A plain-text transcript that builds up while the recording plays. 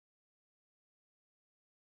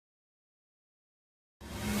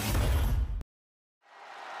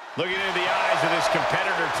Looking into the eyes of this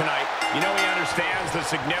competitor tonight, you know he understands the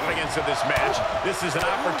significance of this match. This is an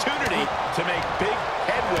opportunity to make big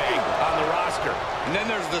headway on the roster. And then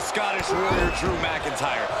there's the Scottish warrior, Drew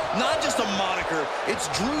McIntyre. Not just a moniker, it's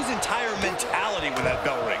Drew's entire mentality when that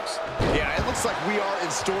bell rings. Yeah, it looks like we are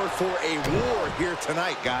in store for a war here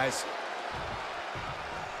tonight, guys.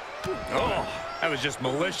 Oh, that was just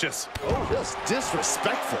malicious. Oh, just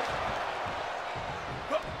disrespectful.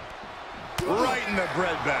 Right in the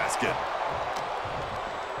breadbasket.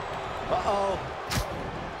 Uh-oh.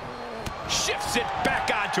 Shifts it back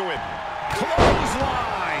onto him.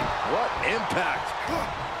 Clothesline. What impact.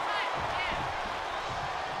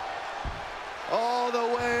 All the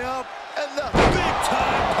way up, and the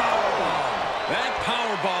big-time powerbomb. That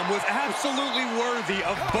powerbomb was absolutely worthy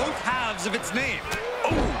of both halves of its name. Oh,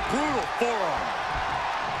 brutal forearm.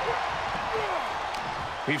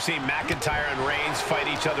 We've seen McIntyre and Reigns fight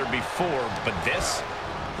each other before, but this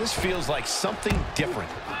feels like something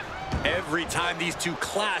different. Every time these two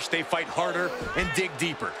clash, they fight harder and dig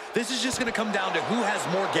deeper. This is just going to come down to who has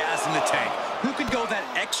more gas in the tank, who can go that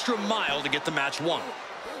extra mile to get the match won.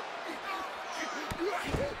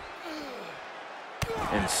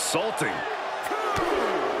 insulting.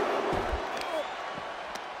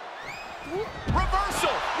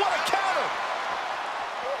 Reversal! What a counter!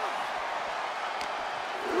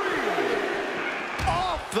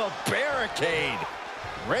 Off the barricade.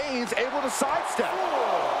 Reigns able to sidestep.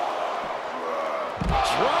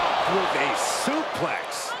 Dropped with a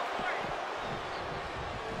suplex.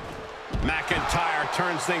 McIntyre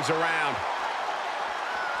turns things around.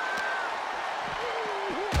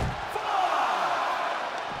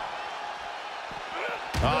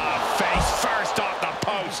 Face first off the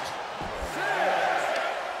post.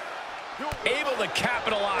 Able to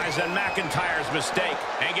capitalize on McIntyre's mistake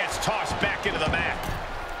and gets tossed back into the mat.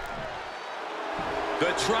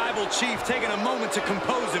 The Tribal Chief taking a moment to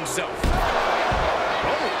compose himself.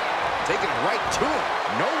 Oh, taking it right to him.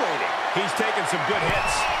 No waiting. He's taking some good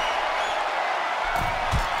hits.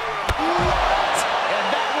 What? And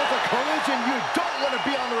that was a collision you don't want to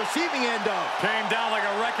be on the receiving end of. Came down like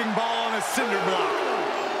a wrecking ball on a cinder block.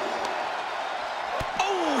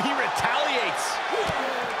 Oh, he retaliates.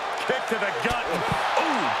 Kick to the gut.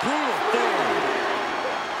 Oh, brutal form.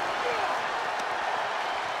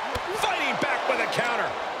 Fighting back with a counter.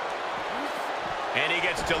 And he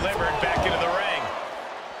gets delivered back into the ring.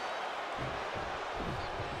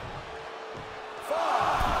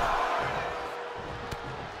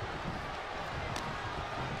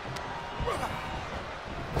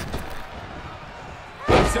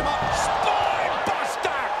 Picks him up. Spine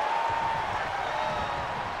buster.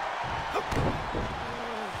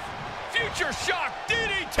 Future shock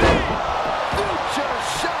DDT. Future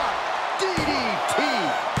shock DDT.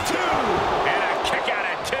 And a kick out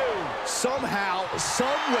at 2. Somehow,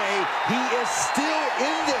 someway, he is still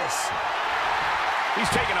in this. He's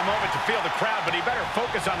taking a moment to feel the crowd, but he better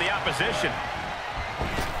focus on the opposition.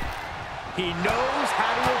 He knows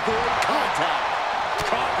how to avoid contact.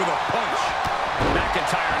 Caught with a punch.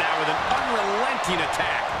 McIntyre now with an unrelenting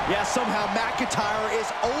attack. Yeah, somehow McIntyre is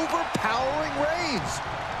overpowering Reigns.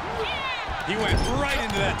 He went right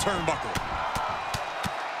into that turnbuckle.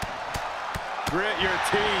 Grit your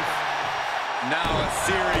teeth. Now a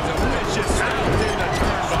series of vicious stomps in the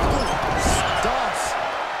turnbuckle. Stunts.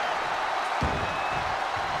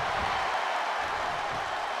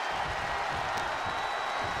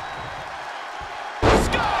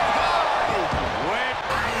 Sky high! Went.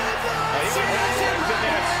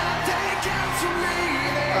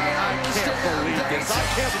 I can't believe this. I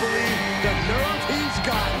can't believe the nerve he's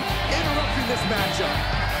got interrupting this matchup.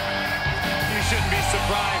 You shouldn't be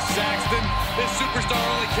surprised, Saxton. This superstar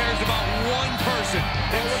only cares about one person.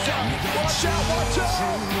 Watch out, watch out, watch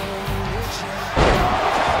out!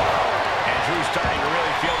 And Drew's starting to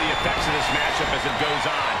really feel the effects of this matchup as it goes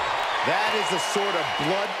on. That is the sort of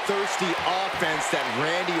bloodthirsty offense that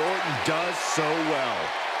Randy Orton does so well.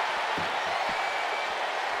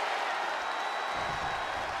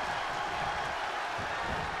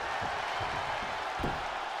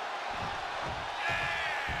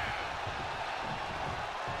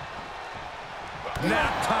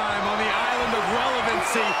 Nap time on the island of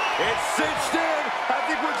relevancy. It's cinched in. I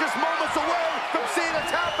think we're just moments away from seeing a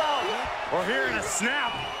tap out. Or hearing a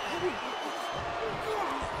snap.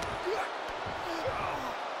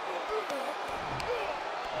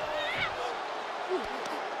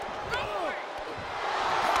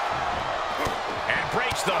 And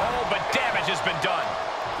breaks the hold, but damage has been done.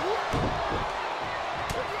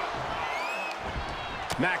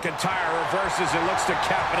 McIntyre reverses and looks to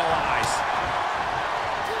capitalize.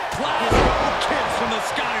 Class roll kicks from the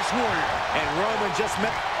Scottish Warrior. And Roman just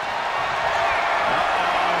met...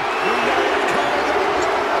 We know what's coming up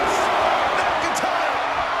next. McIntyre.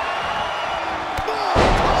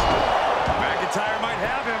 McIntyre might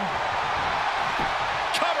have him.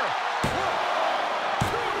 Cover.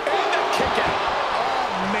 And the kick out.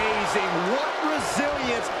 Amazing. What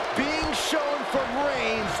resilience being shown from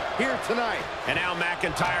Reigns here tonight. And now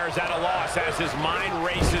McIntyre is at a loss as his mind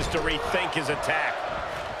races to rethink his attack.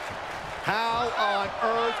 How on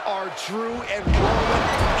earth are Drew and Roman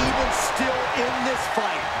even still in this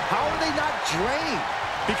fight? How are they not drained?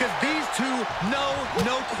 Because these two know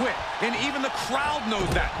no quit. And even the crowd knows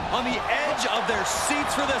that. On the edge of their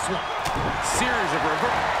seats for this one. Series of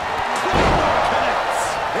reverse. Connects.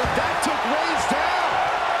 And that took Reigns down.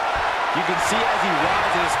 You can see as he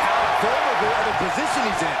rises how vulnerable of a position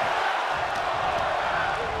he's in.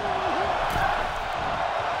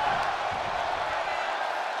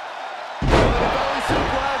 Belly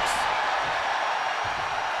suplex.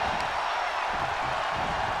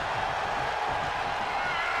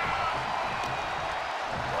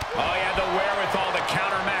 Oh, he had the wherewithal to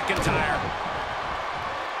counter McIntyre.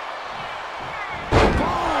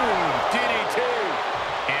 Boom! DDT.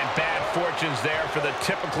 And bad fortunes there for the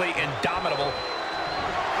typically indomitable.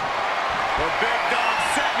 The big dog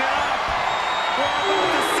setting it up. We're about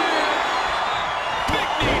to see it. Big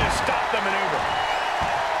knee to stop the maneuver.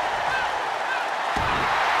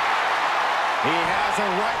 He has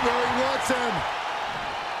him right where he wants him.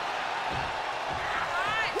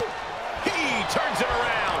 He turns it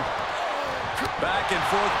around. Back and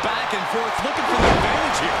forth, looking for the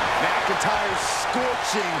advantage here. McIntyre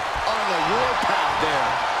scorching on the warpath there.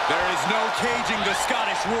 There is no caging the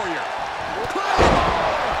Scottish Warrior.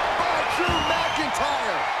 Claymore by Drew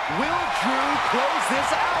McIntyre. Will Drew close this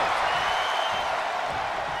out?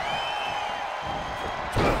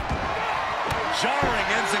 Jarring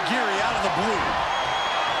enziguri out of the blue.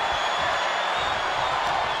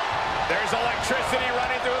 There's electricity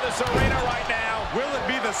running through this arena right now. Will it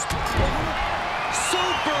be the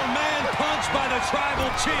Superman punch by the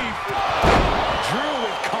Tribal Chief? Drew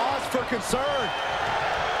with cause for concern.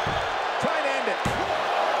 Trying to end it.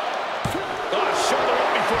 Shoulder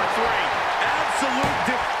up before three. Absolute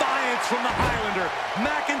defiance from the Highlander.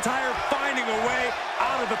 McIntyre finding a way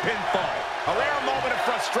out of the pinfall. A rare moment of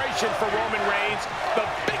frustration for Roman Reigns. The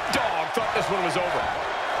big dog thought this one was over.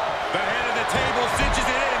 The head of the table cinches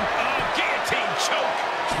it in. Guillotine choke.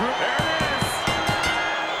 There it is.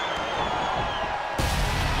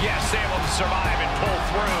 Yes, able to survive and pull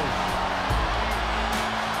through.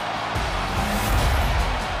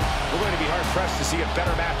 We're going to be hard-pressed to see a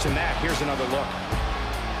better match than that. Here's another look.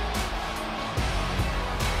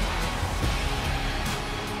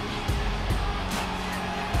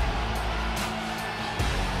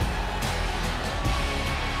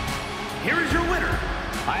 Here is your winner.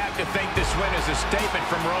 I have to think this win is a statement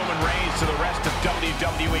from Roman Reigns to the rest of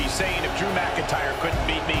WWE, saying if Drew McIntyre couldn't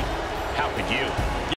beat me, how could you?